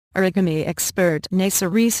Origami expert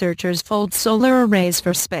NASA researchers fold solar arrays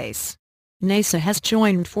for space. NASA has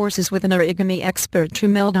joined forces with an origami expert to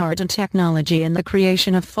meld art and technology in the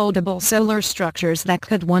creation of foldable solar structures that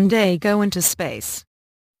could one day go into space.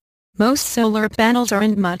 Most solar panels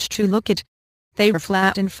aren't much to look at. They are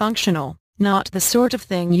flat and functional, not the sort of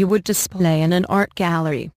thing you would display in an art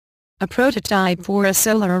gallery. A prototype for a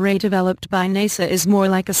solar array developed by NASA is more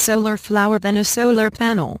like a solar flower than a solar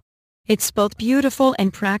panel. It's both beautiful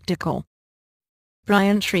and practical.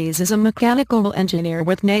 Brian Trees is a mechanical engineer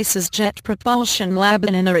with NASA's Jet Propulsion Lab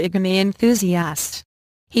and an origami enthusiast.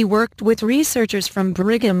 He worked with researchers from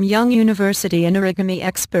Brigham Young University and origami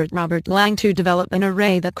expert Robert Lang to develop an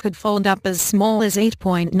array that could fold up as small as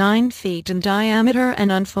 8.9 feet in diameter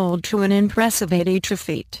and unfold to an impressive 82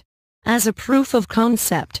 feet. As a proof of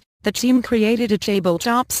concept, the team created a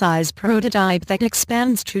tabletop-size prototype that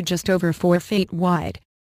expands to just over 4 feet wide.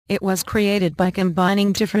 It was created by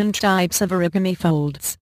combining different types of origami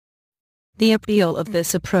folds. The appeal of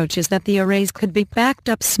this approach is that the arrays could be packed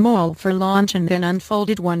up small for launch and then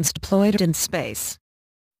unfolded once deployed in space.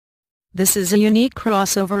 This is a unique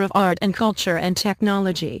crossover of art and culture and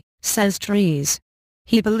technology, says Trees.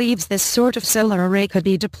 He believes this sort of solar array could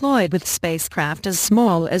be deployed with spacecraft as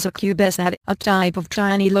small as a CubeSat, a type of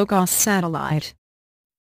tiny low-cost satellite.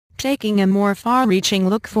 Taking a more far-reaching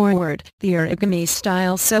look forward, the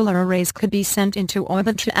origami-style solar arrays could be sent into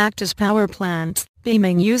orbit to act as power plants,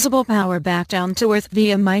 beaming usable power back down to Earth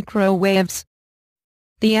via microwaves.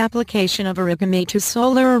 The application of origami to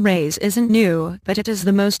solar arrays isn't new, but it is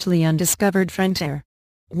the mostly undiscovered frontier.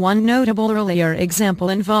 One notable earlier example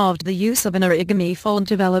involved the use of an origami fold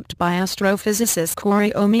developed by astrophysicist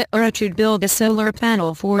Kori Omiura to build a solar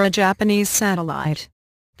panel for a Japanese satellite.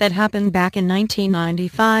 That happened back in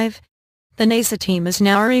 1995. The NASA team is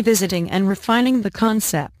now revisiting and refining the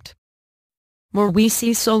concept. Will we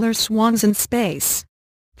see solar swans in space?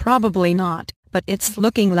 Probably not, but it's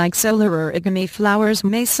looking like solar origami flowers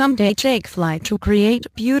may someday take flight to create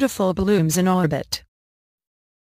beautiful blooms in orbit.